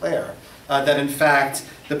proudly declare that in fact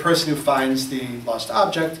the person who finds the lost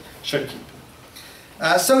object should keep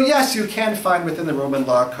it. So yes, you can find within the Roman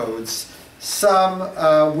law codes some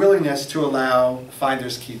willingness to allow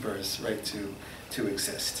finders keepers, right, to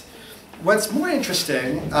exist. What's more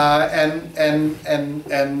interesting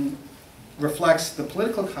and reflects the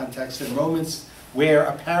political context in moments where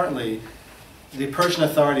apparently the Persian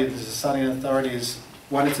authorities, the Sasanian authorities,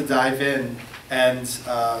 wanted to dive in and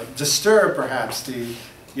disturb perhaps the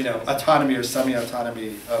autonomy or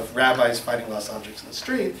semi-autonomy of rabbis finding lost objects in the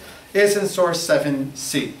street, is in source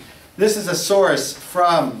 7c. This is a source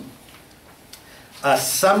from a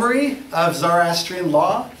summary of Zoroastrian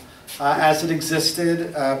law as it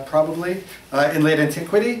existed probably in late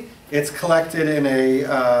antiquity. It's collected in a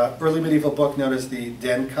early medieval book known as the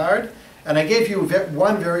Den Card. And I gave you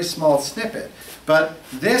one very small snippet. But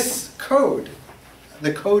this code,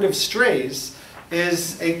 the Code of Strays,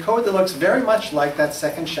 is a code that looks very much like that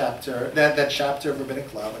second chapter, that chapter of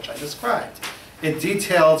rabbinic law which I described. It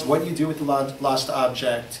details what you do with the lost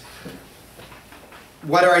object,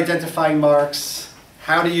 what are identifying marks,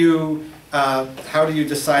 how do you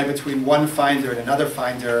decide between one finder and another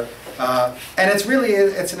finder, and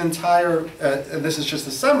it's an entire, and this is just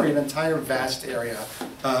a summary, an entire vast area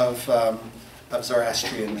of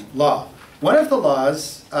Zoroastrian law. One of the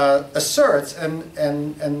laws asserts,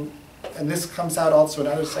 and this comes out also in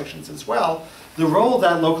other sections as well, the role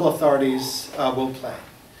that local authorities will play.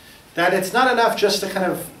 That it's not enough just to kind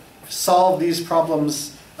of solve these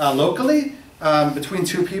problems locally, between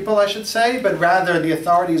two people, I should say, but rather the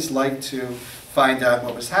authorities like to find out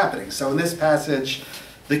what was happening. So in this passage,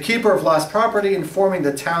 the keeper of lost property informing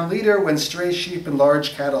the town leader when stray sheep and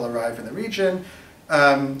large cattle arrive in the region.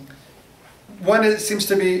 One seems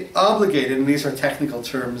to be obligated, and these are technical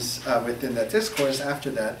terms within that discourse after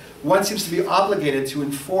that, one seems to be obligated to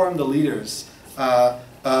inform the leaders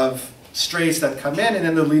of strays that come in, and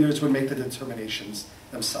then the leaders would make the determinations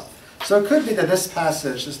themselves. So it could be that this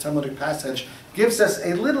passage, this Talmudic passage, gives us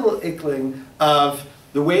a little inkling of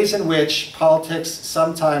the ways in which politics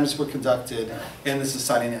sometimes were conducted in the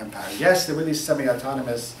Sasanian Empire. Yes, there were these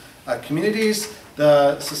semi-autonomous communities.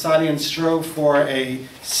 The Sasanians strove for a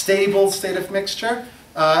stable state of mixture,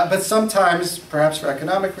 but sometimes, perhaps for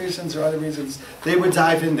economic reasons or other reasons, they would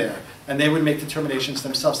dive in there and they would make determinations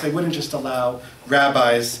themselves. They wouldn't just allow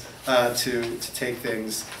rabbis to take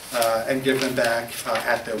things and give them back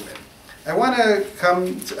at their whim. I want to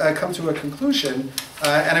come to a conclusion,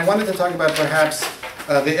 and I wanted to talk about perhaps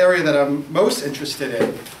the area that I'm most interested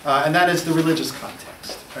in, and that is the religious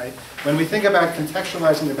context. Right? When we think about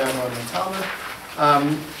contextualizing the Babylonian Talmud,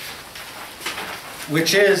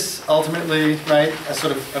 which is ultimately, right, a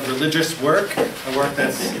sort of a religious work, a work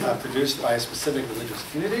that's produced by a specific religious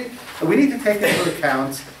community, we need to take into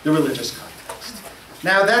account the religious context.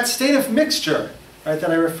 Now, that state of mixture, right,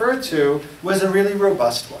 that I referred to was a really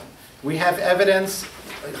robust one. We have evidence,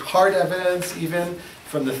 hard evidence even,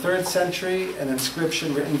 from the 3rd century, an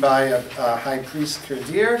inscription written by a high priest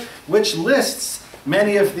Kirdir, which lists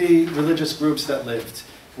many of the religious groups that lived.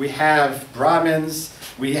 We have Brahmins,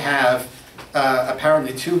 we have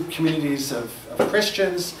apparently 2 communities of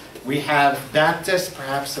Christians, we have Baptists,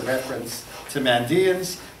 perhaps a reference to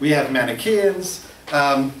Mandeans, we have Manichaeans,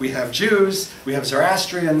 we have Jews, we have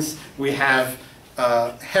Zoroastrians, we have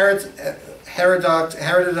heterodox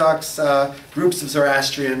groups of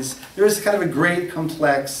Zoroastrians. There is kind of a great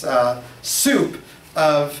complex soup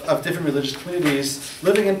of different religious communities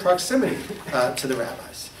living in proximity to the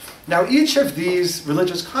rabbis. Now, each of these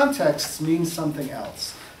religious contexts means something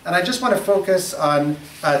else. And I just want to focus on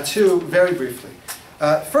 2 very briefly.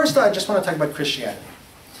 First, I just want to talk about Christianity.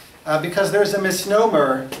 Because there's a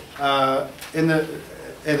misnomer in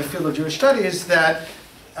the field of Jewish studies that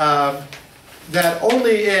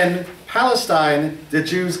only in Palestine did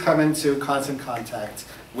Jews come into constant contact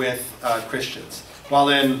with Christians, while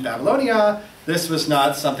in Babylonia this was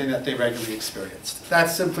not something that they regularly experienced. That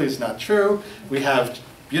simply is not true. We have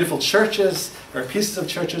beautiful churches, or pieces of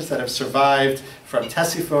churches that have survived from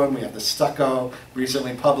Ctesiphon. We have the stucco,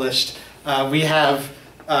 recently published. We have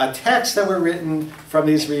texts that were written from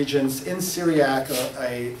these regions in Syriac,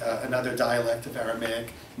 another dialect of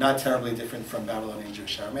Aramaic, not terribly different from Babylonian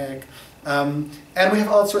Jewish Aramaic. And we have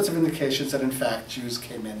all sorts of indications that in fact Jews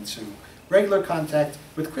came into regular contact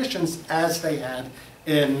with Christians as they had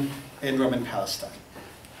in Roman Palestine.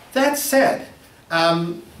 That said,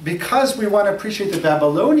 because we want to appreciate the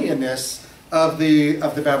Babylonianness of the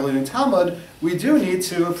Babylonian Talmud, we do need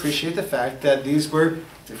to appreciate the fact that these were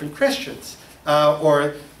different Christians.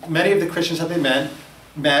 Or many of the Christians that they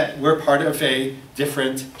met were part of a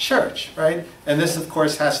different church, right? And this, of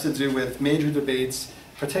course, has to do with major debates,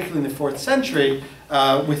 particularly in the 4th century,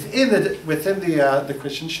 within the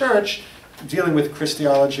Christian church, dealing with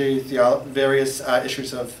Christology, various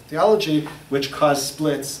issues of theology, which caused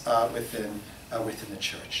splits within the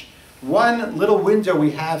church. One little window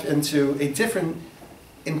we have into a different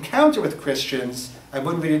encounter with Christians, I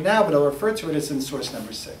wouldn't read it now, but I'll refer to it as in source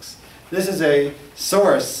number 6. This is a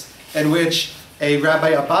source in which a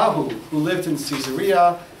Rabbi Abahu, who lived in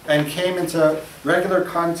Caesarea and came into regular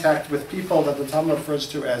contact with people that the Talmud refers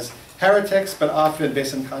to as heretics, but often,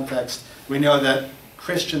 based on context, we know that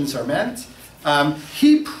Christians are meant.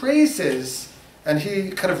 He praises and he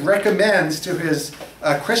kind of recommends to his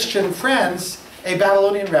Christian friends a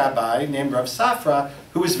Babylonian rabbi named Rav Safra,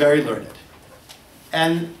 who is very learned.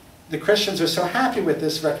 And the Christians are so happy with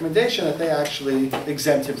this recommendation that they actually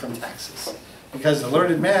exempt him from taxes. Because the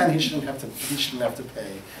learned man, he shouldn't have to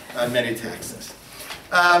pay many taxes.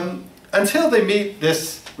 Until they meet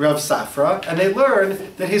this Rav Safra, and they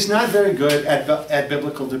learn that he's not very good at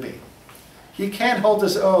biblical debate. He can't hold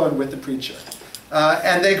his own with the preacher.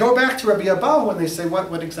 And they go back to Rabbi Abahu and they say,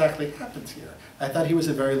 what exactly happened here? I thought he was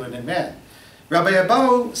a very learned man. Rabbi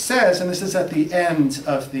Abahu says, and this is at the end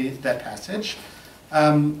of that passage,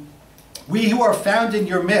 we who are found in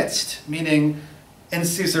your midst, meaning in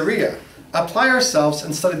Caesarea, apply ourselves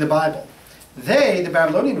and study the Bible. They, the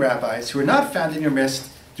Babylonian rabbis, who are not found in your midst,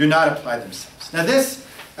 do not apply themselves. Now this,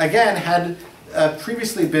 again, had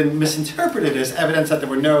previously been misinterpreted as evidence that there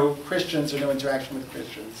were no Christians or no interaction with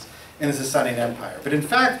Christians in the Sasanian Empire. But in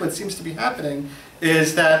fact, what seems to be happening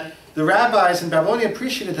is that the rabbis in Babylonia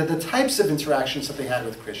appreciated that the types of interactions that they had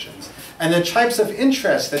with Christians and the types of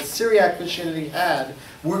interest that Syriac Christianity had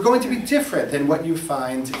were going to be different than what you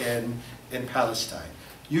find in Palestine.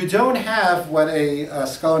 You don't have what a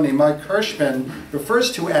scholar named Mike Hirschman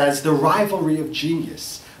refers to as the rivalry of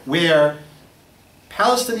genius, where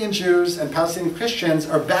Palestinian Jews and Palestinian Christians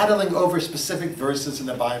are battling over specific verses in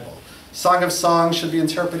the Bible. Song of Songs should be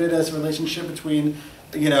interpreted as a relationship between,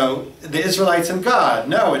 the Israelites and God.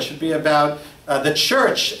 No, it should be about the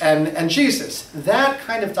church and Jesus. That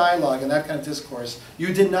kind of dialogue and that kind of discourse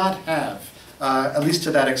you did not have, at least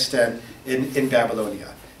to that extent, in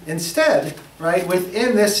Babylonia. Instead, right,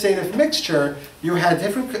 within this state of mixture, you had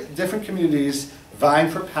different communities vying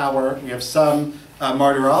for power. We have some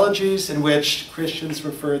martyrologies in which Christians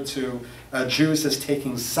referred to Jews as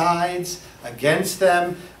taking sides against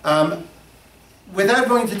them. Without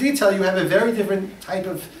going into detail, you have a very different type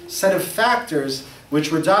of set of factors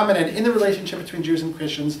which were dominant in the relationship between Jews and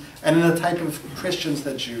Christians and in the type of Christians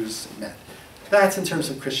that Jews met. That's in terms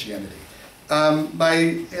of Christianity.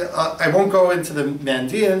 I won't go into the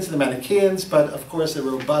Mandeans, the Manichaeans, but of course a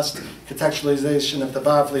robust contextualization of the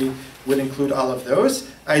Bavli would include all of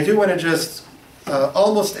those. I do want to just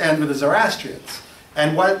almost end with the Zoroastrians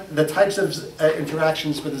and what the types of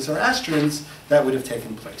interactions with the Zoroastrians that would have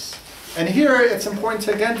taken place. And here it's important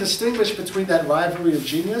to again distinguish between that rivalry of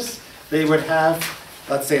genius they would have,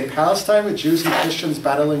 let's say in Palestine, with Jews and Christians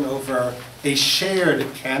battling over a shared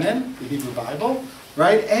canon, the Hebrew Bible,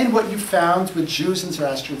 right? And what you found with Jews and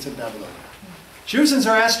Zoroastrians in Babylonia. Jews and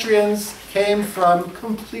Zoroastrians came from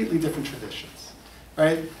completely different traditions,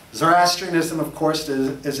 right? Zoroastrianism, of course,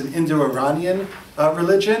 is an Indo-Iranian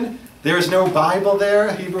religion. There is no Bible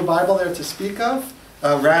there, Hebrew Bible there to speak of.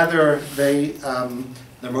 Rather, the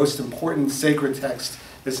most important sacred text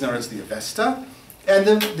is known as the Avesta. And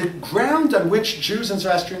the ground on which Jews and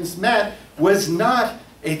Zoroastrians met was not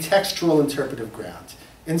a textual interpretive ground.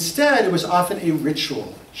 Instead, it was often a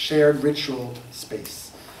ritual, shared ritual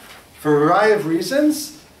space. For a variety of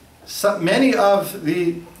reasons, many of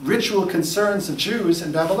the ritual concerns of Jews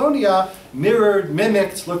in Babylonia mirrored,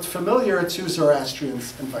 mimicked, looked familiar to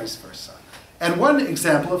Zoroastrians and vice versa. And one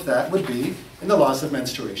example of that would be in the laws of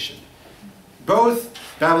menstruation. Both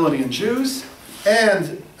Babylonian Jews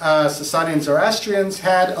and Sasanian Zoroastrians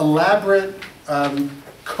had elaborate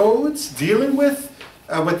codes dealing with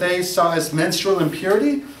what they saw as menstrual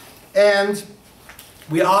impurity. And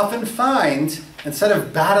we often find, instead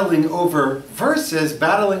of battling over verses,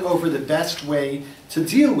 battling over the best way to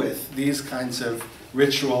deal with these kinds of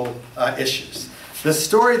ritual issues. The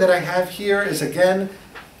story that I have here is, again,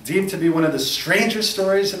 deemed to be one of the stranger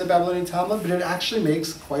stories in the Babylonian Talmud, but it actually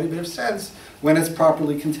makes quite a bit of sense when it's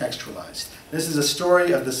properly contextualized. This is a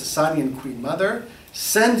story of the Sasanian queen mother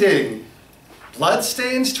sending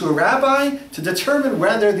bloodstains to a rabbi to determine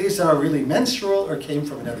whether these are really menstrual or came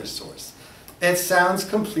from another source. It sounds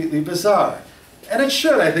completely bizarre. And it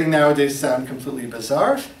should, I think, nowadays sound completely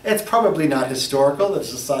bizarre. It's probably not historical that the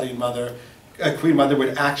Sasanian queen mother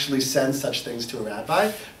would actually send such things to a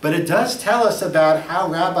rabbi, but it does tell us about how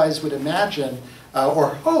rabbis would imagine or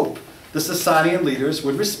hope the Sasanian leaders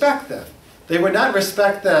would respect them. They would not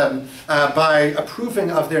respect them by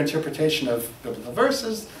approving of their interpretation of biblical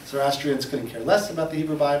verses. Zoroastrians couldn't care less about the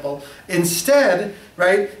Hebrew Bible. Instead,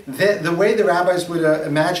 right, the way the rabbis would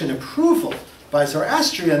imagine approval by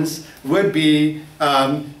Zoroastrians would be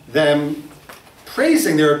them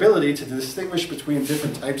praising their ability to distinguish between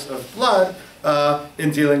different types of blood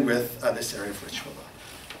in dealing with this area of ritual law.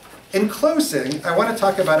 In closing, I want to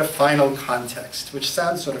talk about a final context, which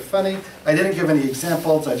sounds sort of funny. I didn't give any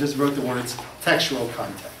examples. I just wrote the words textual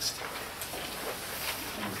context.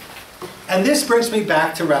 And this brings me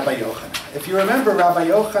back to Rabbi Yochanan. If you remember, Rabbi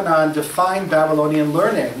Yochanan defined Babylonian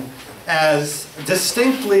learning as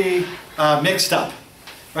distinctly mixed up.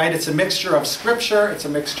 Right? It's a mixture of scripture, it's a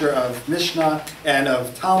mixture of Mishnah, and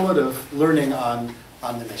of Talmud, of learning on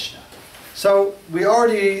the Mishnah. So we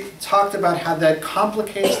already talked about how that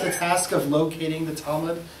complicates the task of locating the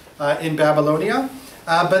Talmud in Babylonia,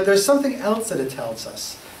 but there's something else that it tells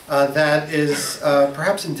us that is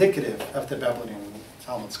perhaps indicative of the Babylonian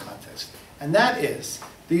Talmud's context. And that is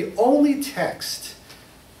the only text,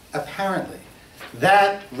 apparently,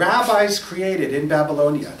 that rabbis created in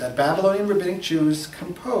Babylonia, that Babylonian rabbinic Jews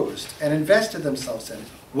composed and invested themselves in,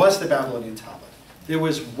 was the Babylonian Talmud. There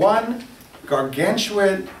was one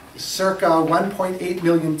gargantuan, circa 1.8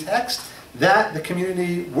 million text that the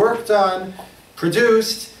community worked on,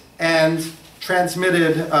 produced, and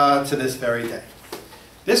transmitted to this very day.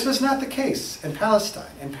 This was not the case in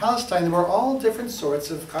Palestine. In Palestine, there were all different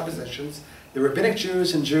sorts of compositions. The rabbinic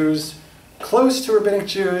Jews and Jews close to rabbinic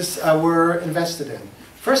Jews were invested in.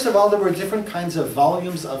 First of all, there were different kinds of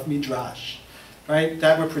volumes of midrash, right,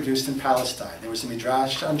 that were produced in Palestine. There was a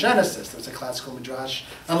midrash on Genesis. There was a classical midrash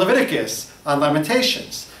on Leviticus, on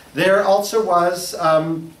Lamentations. There also was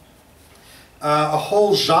a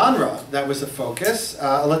whole genre that was a focus,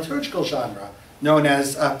 a liturgical genre known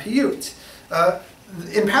as piyut.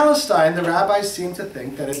 In Palestine, the rabbis seem to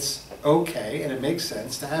think that it's okay and it makes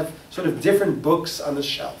sense to have sort of different books on the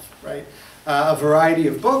shelf, right? A variety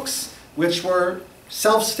of books which were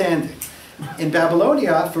self-standing. In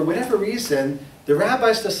Babylonia, for whatever reason, the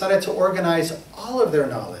rabbis decided to organize all of their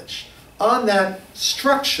knowledge on that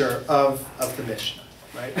structure of the Mishnah.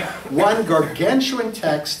 Right? One gargantuan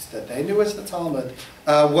text that they knew as the Talmud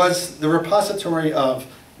was the repository of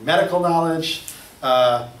medical knowledge,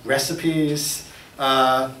 recipes,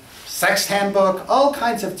 sex handbook, all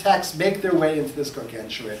kinds of texts make their way into this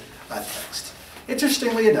gargantuan text.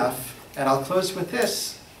 Interestingly enough, and I'll close with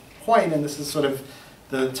this point, and this is sort of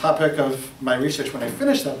the topic of my research when I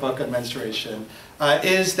finished that book on menstruation,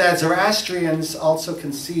 is that Zoroastrians also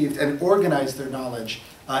conceived and organized their knowledge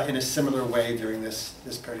in a similar way during this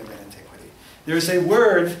period of antiquity. There's a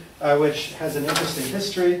word which has an interesting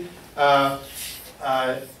history.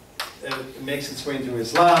 It makes its way into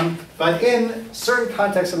Islam, but in certain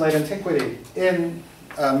contexts in late antiquity, in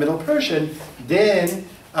Middle Persian, din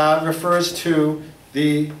refers to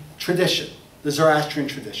the tradition, the Zoroastrian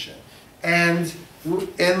tradition. And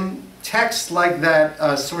in texts like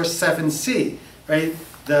that, source 7c, right,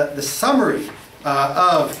 the summary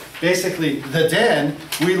of basically the din,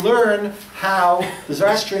 we learn how the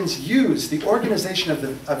Zoroastrians used the organization of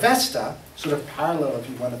the Avesta, sort of parallel if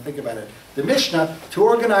you want to think about it, the Mishnah, to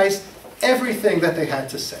organize everything that they had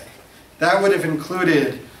to say. That would have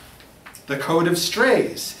included the code of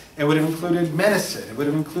strays. It would have included medicine. It would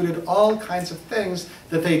have included all kinds of things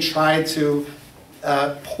that they tried to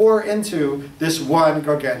pour into this one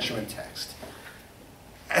gargantuan text.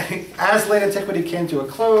 As late antiquity came to a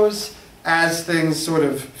close, as things sort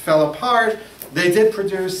of fell apart, They did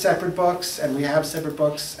produce separate books, and we have separate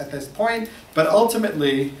books at this point, but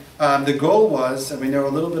ultimately the goal was, and we know a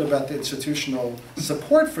little bit about the institutional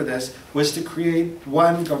support for this, was to create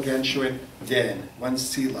one gargantuan din, one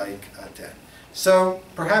sea-like din. So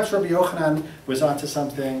perhaps Rabbi Yochanan was onto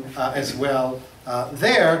something as well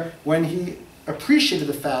there when he appreciated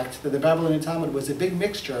the fact that the Babylonian Talmud was a big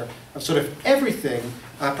mixture of sort of everything,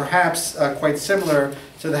 perhaps quite similar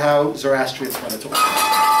to how Zoroastrians wanted to work.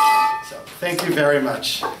 So thank you very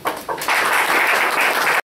much.